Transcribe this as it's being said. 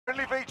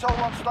Friendly VTOL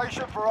on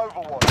station for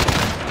Overwatch.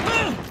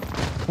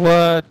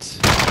 What?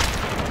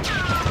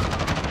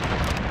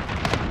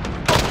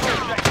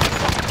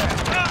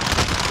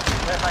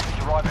 Their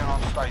package arriving on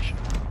station.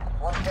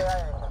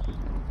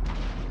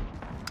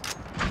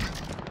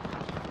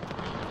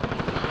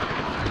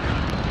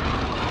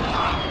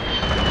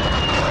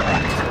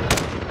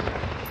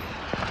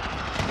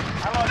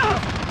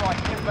 Right,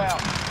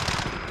 inbound.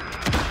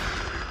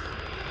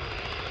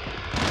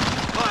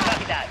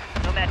 Copy that.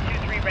 Nomad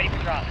 2-3 ready for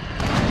drop.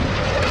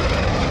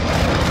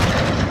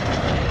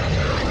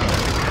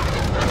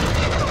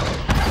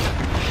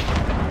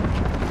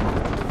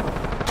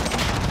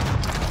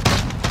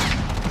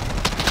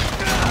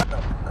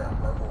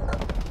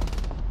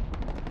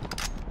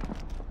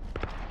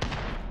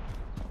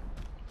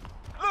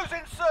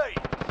 Losing C.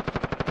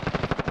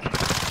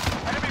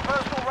 Enemy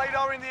personal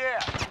radar in the air.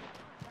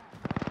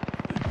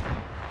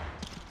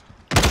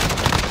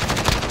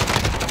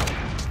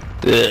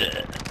 Ugh.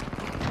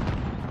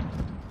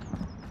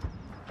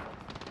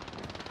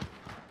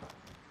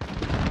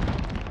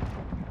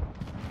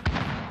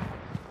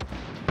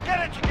 Get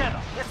it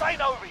together. This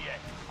ain't over yet.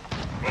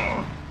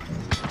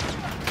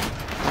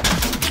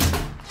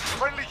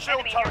 Friendly shield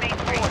Enemy turret near main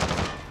deployed.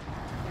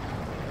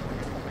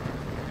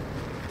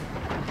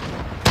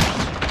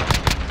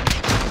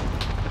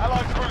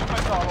 Allied cruise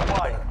missile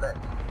away.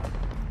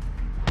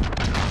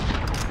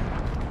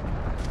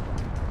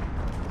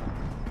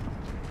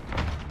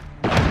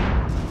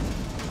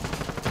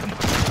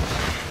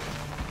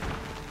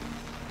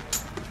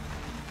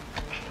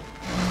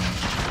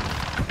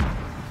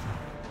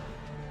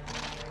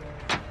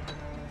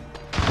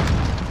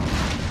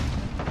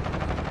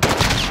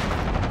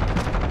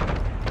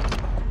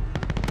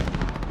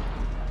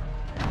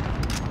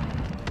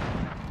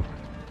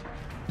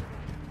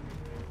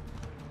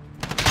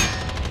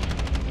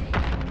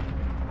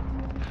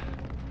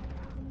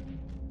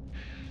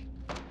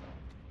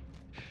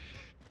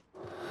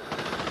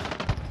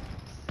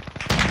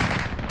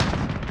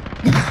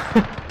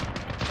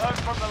 Learn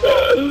from the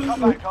loss.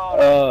 Come back hard.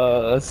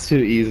 That's too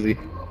easy.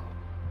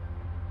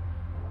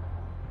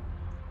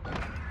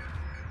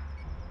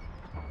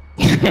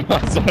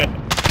 Sorry.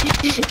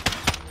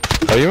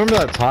 Oh, you remember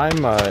that time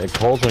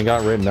Coulson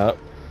got written up?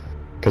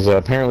 Because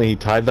apparently he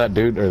tied that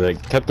dude, or they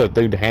kept that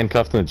dude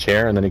handcuffed in the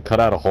chair, and then he cut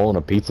out a hole in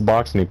a pizza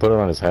box and he put it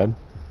on his head.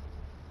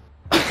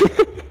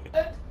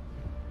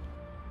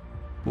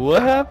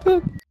 What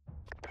happened?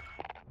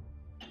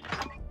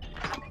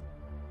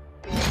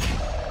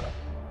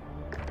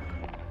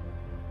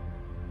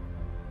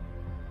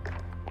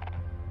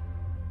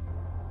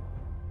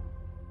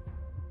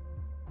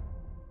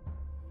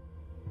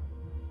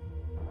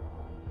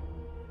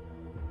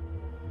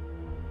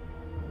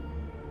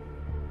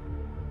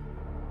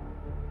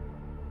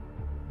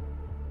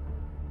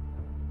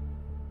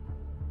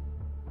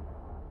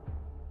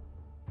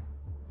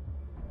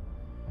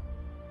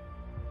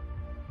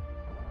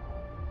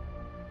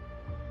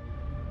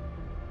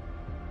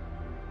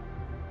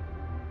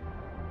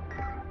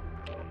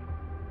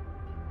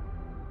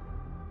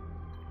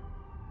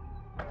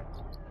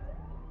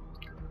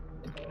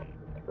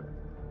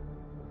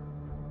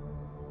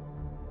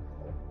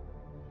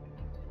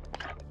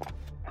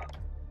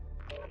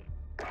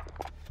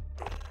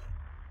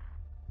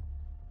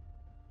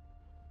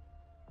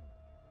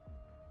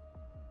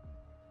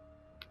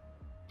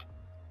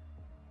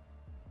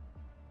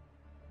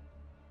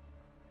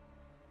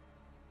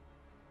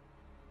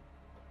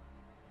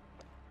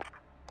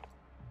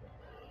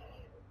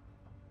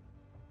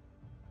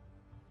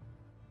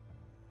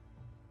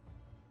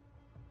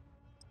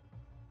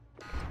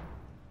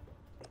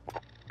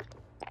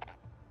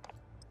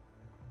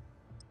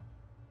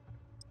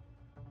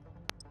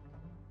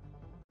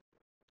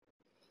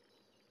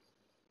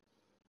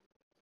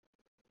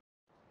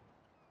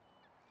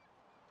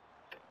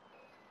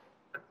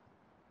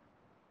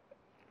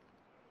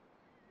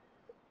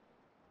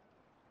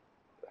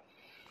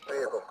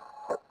 Vehicle.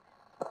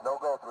 No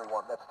go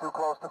 3-1. That's too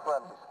close to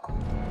friendlies.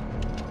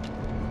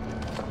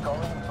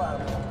 Calling fire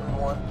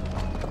 3-1.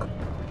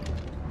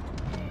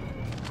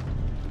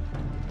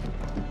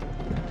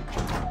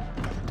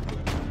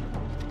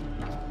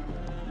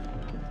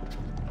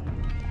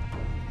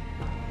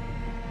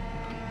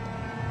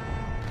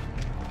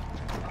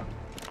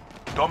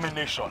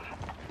 Domination.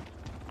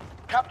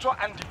 Capture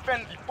and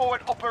defend the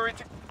forward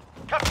operating.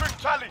 Capturing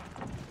Charlie.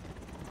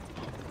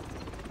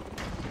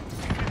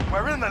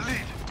 We're in the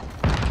lead.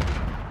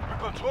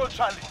 We control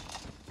Charlie.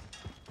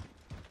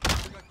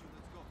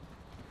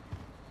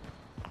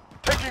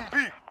 Taking B.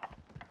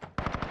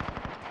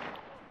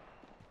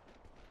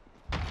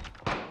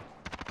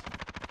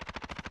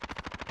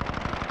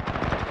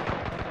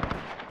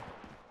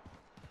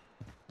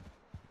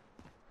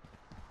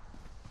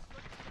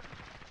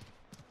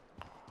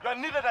 You are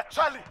needed at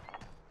Charlie.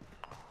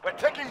 We're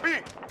taking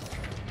B.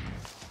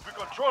 We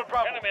control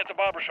Bravo. Enemy at the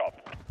barber shop.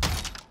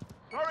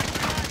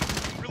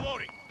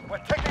 Reloading. We're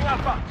taking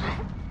Alpha.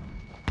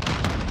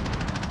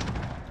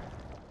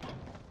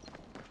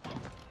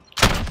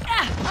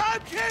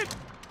 I'm hit.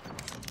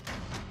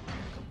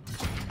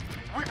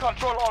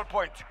 control all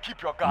points.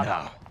 Keep your guard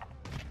up.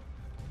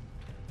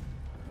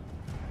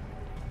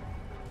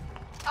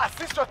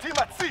 Assist your team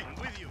at sea.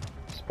 With you.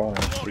 Spawn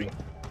on C.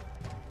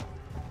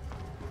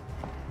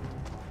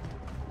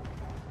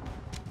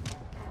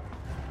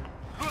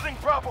 Losing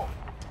Bravo.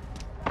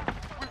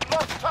 We've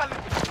lost Charlie.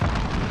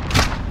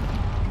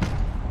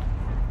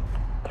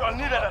 You're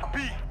needed at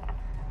B.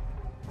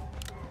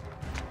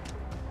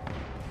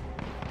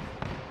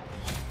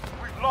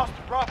 We've lost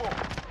Bravo.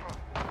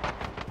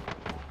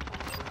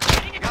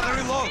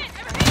 Gotta reload.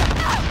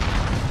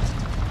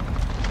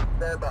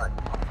 Stand by.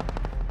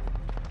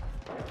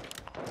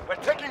 We're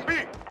taking B.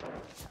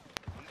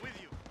 I'm with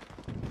you.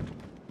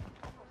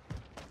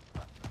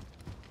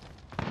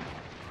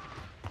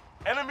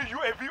 Enemy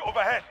UAV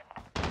overhead.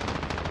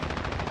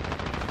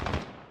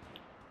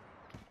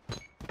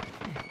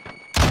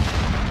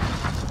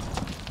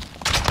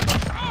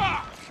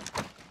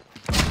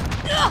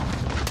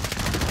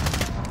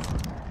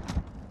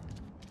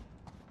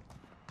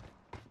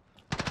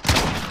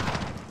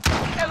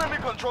 Enemy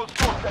controls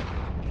force.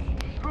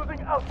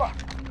 Losing Alpha.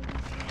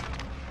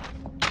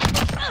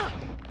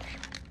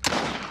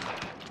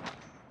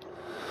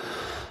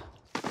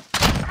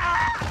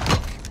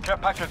 Care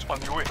package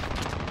on your way.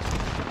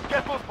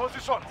 Get those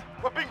positions.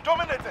 We're being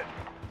dominated.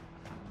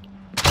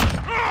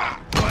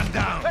 One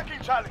down.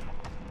 Taking Charlie.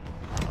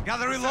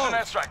 Gotta Precision reload.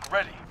 airstrike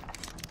ready.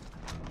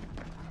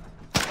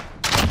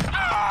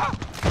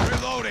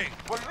 Reloading.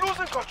 We're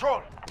losing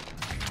control.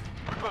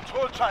 We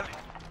control Charlie.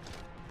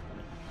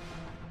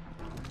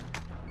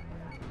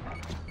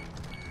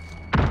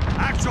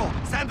 Actual.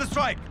 Send the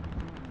strike.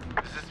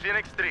 This is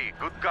Phoenix 3.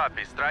 Good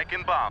copy. Strike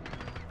inbound.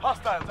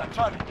 Hostiles at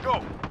Charlie.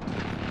 Go.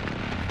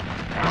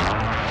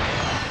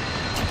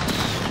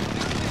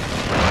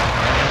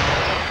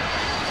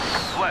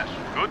 Flash.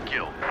 Good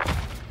kill.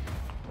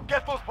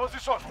 Get those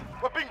positions.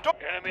 We're being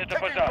Enemy at the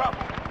taking bazaar.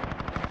 Bravo.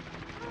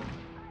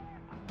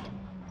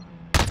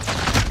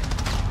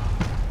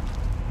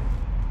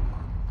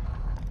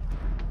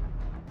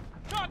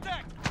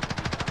 Contact!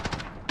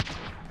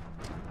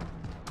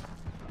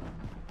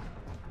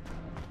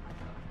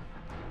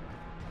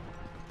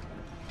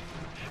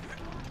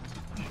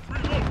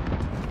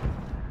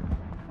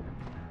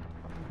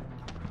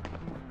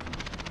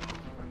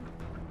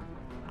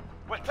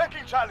 We're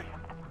taking Charlie.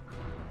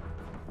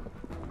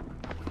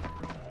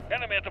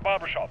 Enemy at the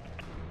barber shop.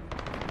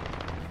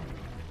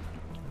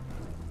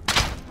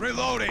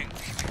 Reloading.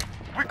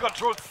 We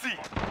control C.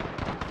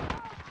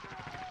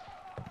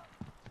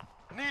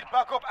 Need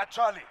backup at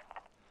Charlie.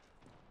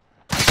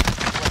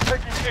 We're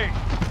taking A.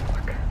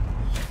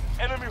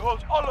 Enemy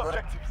holds all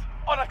objectives.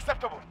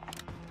 Unacceptable.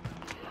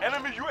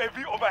 Enemy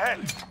UAV overhead.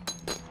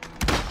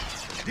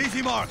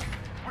 DC mark.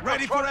 We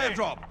Ready for control A.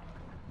 airdrop.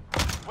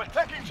 We're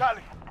taking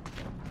Charlie.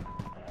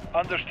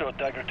 Understood.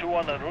 Dagger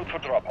 2-1 en route for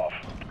drop-off.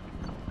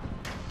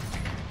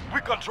 We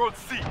control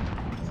C.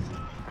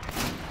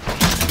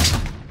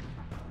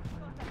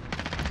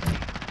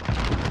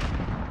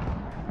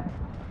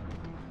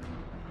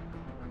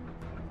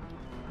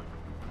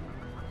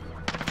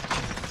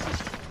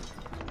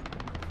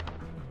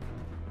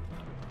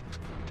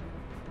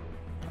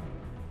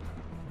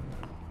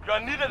 You are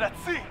needed at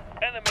C.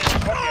 Enemy in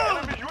the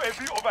courtyard. Enemy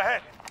UAV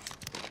overhead.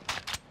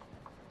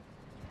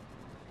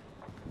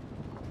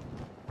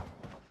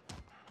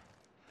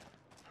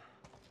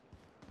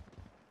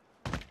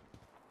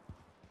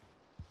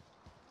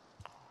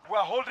 We're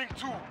holding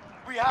 2.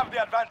 We have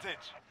the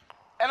advantage.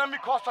 Enemy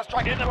cluster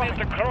strike Enemy at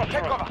the incoming.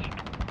 Take crossroads.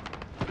 cover.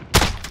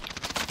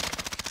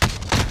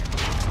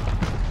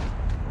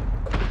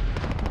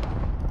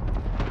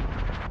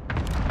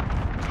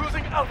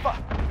 Losing Alpha.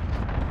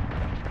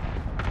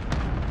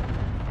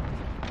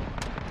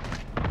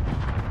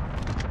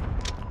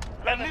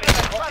 Enemy in Needed the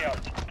at Charlie.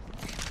 courtyard.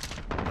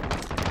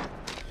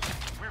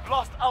 We've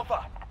lost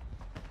Alpha.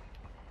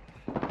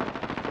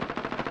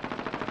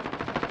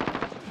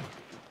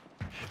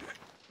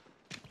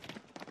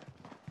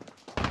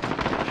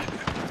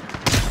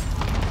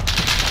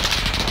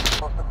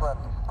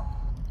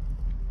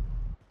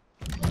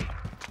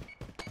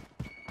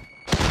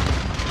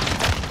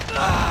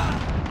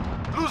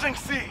 Losing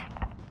C.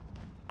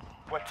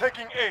 We're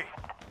taking A.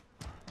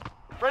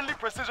 Friendly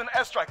precision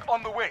airstrike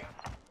on the way.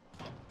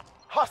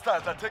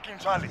 Hostiles are taking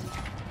Charlie.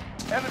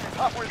 Enemies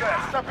halfway there.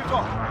 Step it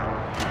up.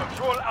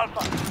 Control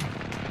Alpha.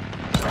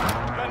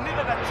 You're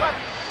needed at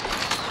Charlie.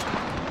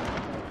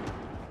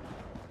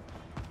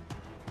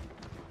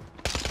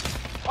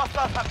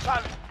 Hostiles at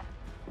Charlie.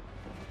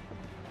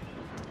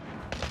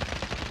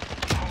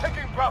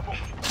 Taking Bravo.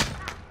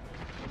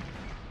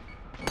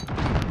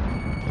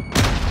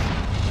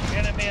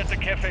 Enemy at the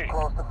cafe.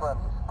 Close to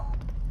friendly.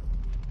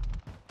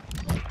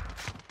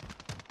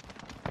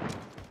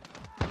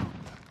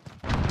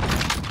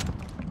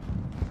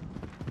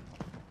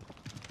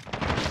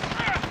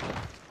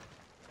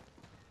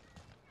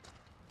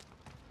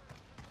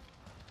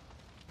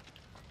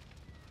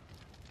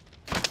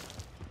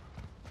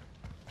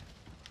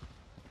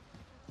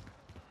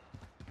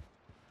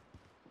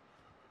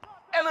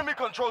 Enemy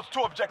controls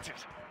 2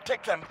 objectives.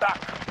 Take them back.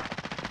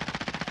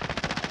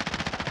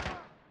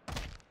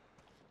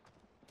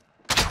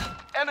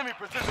 Enemy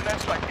precision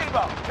airstrike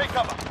inbound. Take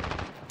cover.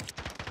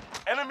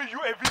 Enemy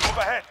UAV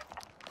overhead.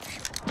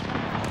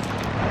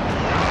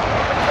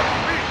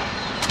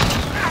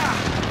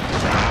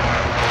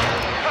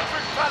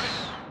 Capturing Charlie.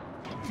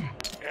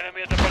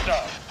 Enemy at the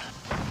bazaar.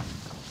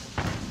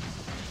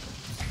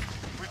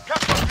 We've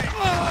captured B.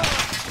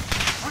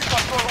 We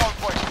control all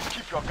points.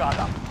 Keep your guard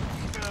up.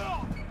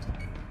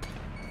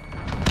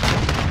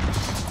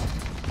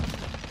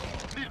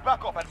 Lead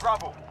back up at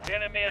Bravo.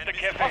 Enemy at the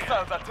cafe.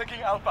 Hostiles are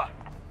taking Alpha.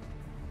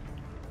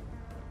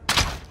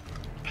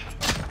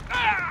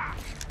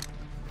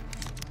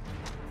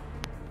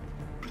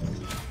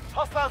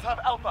 Hostiles have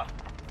Alpha.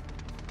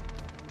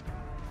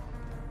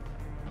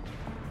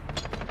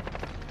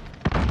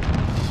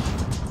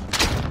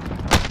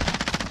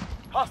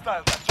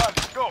 Hostiles at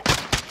Charlie. Go.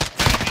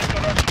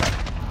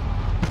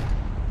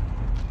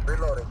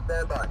 Reloading,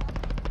 stand by.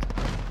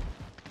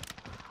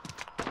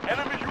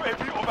 Enemy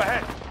UAV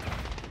overhead.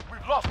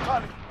 We've lost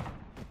Charlie.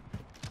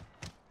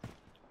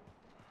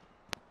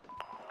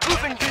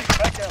 Losing D.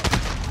 Back down.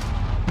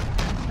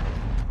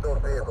 Door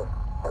vehicle.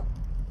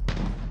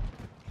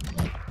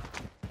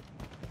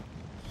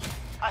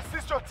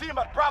 Assist your team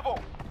at Bravo.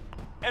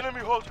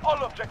 Enemy holds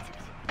all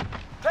objectives.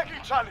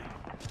 Taking Charlie.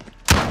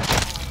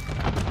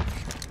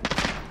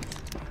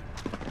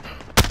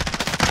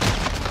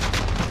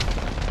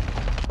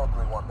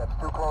 One, that's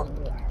too close.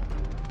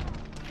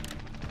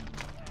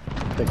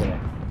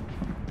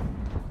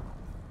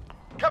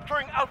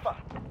 Capturing Alpha.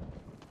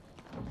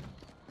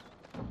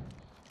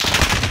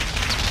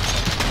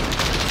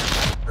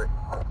 We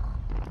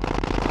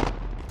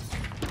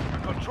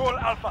control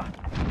Alpha.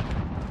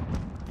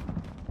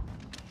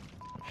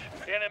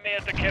 Enemy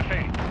at the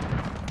cafe.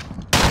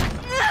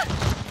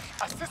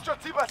 Assist your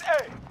team at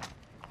A.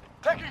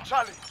 Taking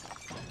Charlie.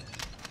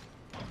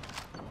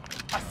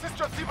 Assist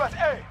your team at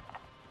A.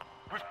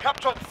 We've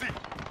captured C.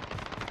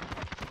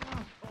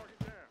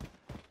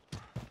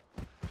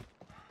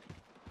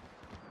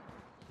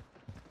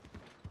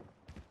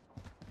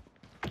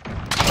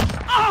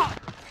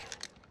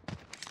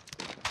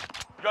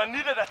 You are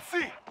needed at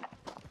C.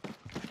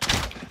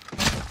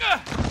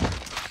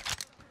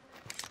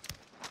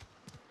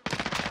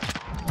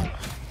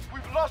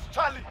 We've lost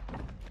Charlie.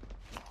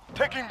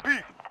 Taking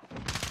B.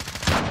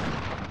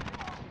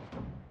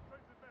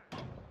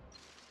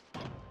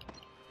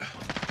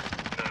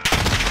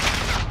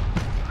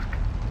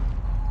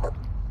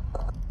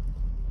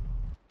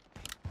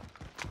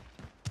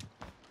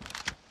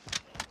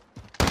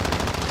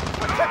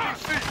 We're taking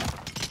C.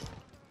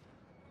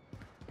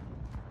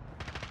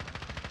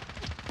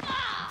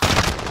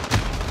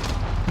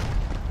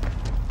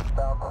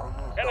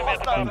 Enemy at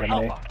the Hostiles bomb. at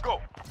Alpha. Go.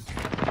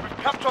 We've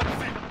captured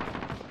C.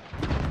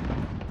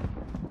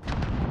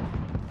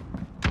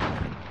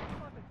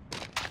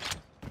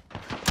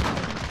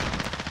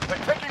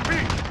 They're taking B.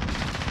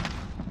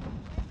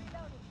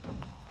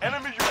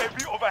 Enemy UAV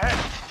overhead.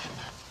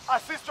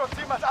 Assist your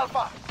team at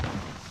Alpha.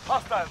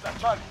 Hostiles at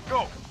Charlie.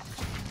 Go.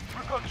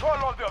 We control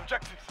all the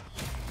objectives.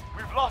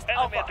 We've lost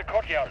Enemy Alpha. at the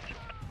courtyard.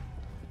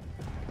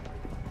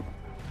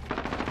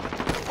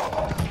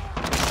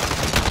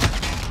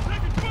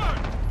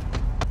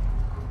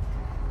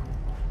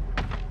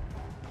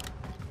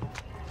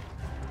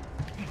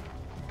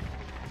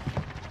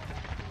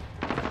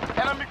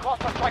 Enemy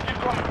cluster strike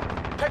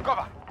incoming. Take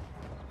cover.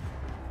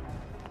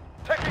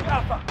 Taking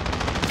Alpha.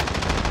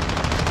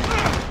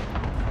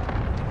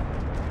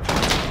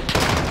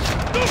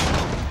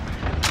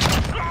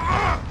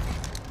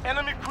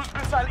 Enemy cruise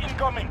missile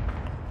incoming.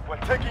 We're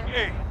taking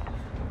A.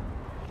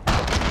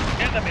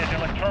 Enemy at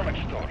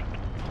electronics store.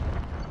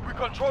 We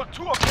control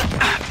 2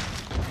 objectives.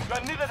 You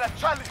are needed at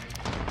Charlie.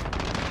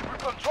 We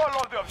control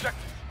all the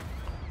objectives.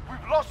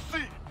 We've lost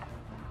C.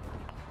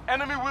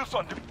 Enemy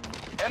Wilson.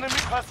 Enemy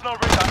personal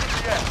radar in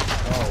the air.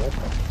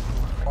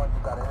 One,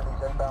 you got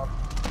enemies inbound.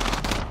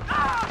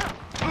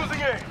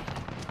 Losing A.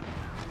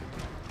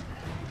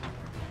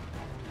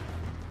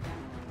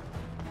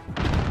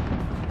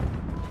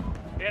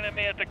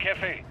 Enemy at the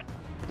cafe.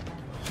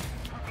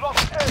 We've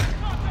lost A.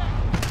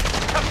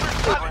 Capturing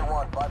Charlie.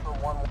 3-1, Viper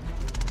 1.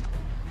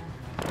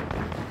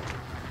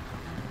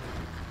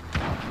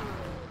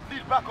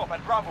 Lead back up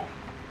at Bravo.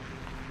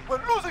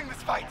 We're losing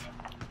this fight.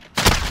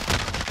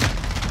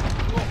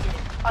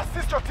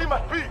 Assist your team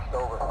at B.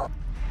 Over.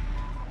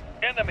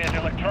 Enemy at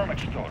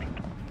electronics store.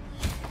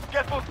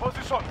 Get those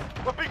positions.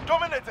 We're being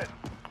dominated.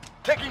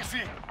 Taking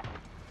C.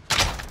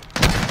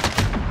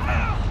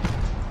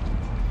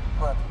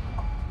 Friendly.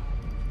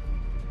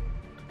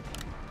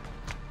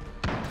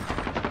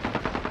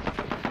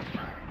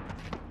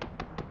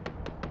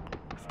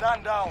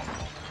 Stand down.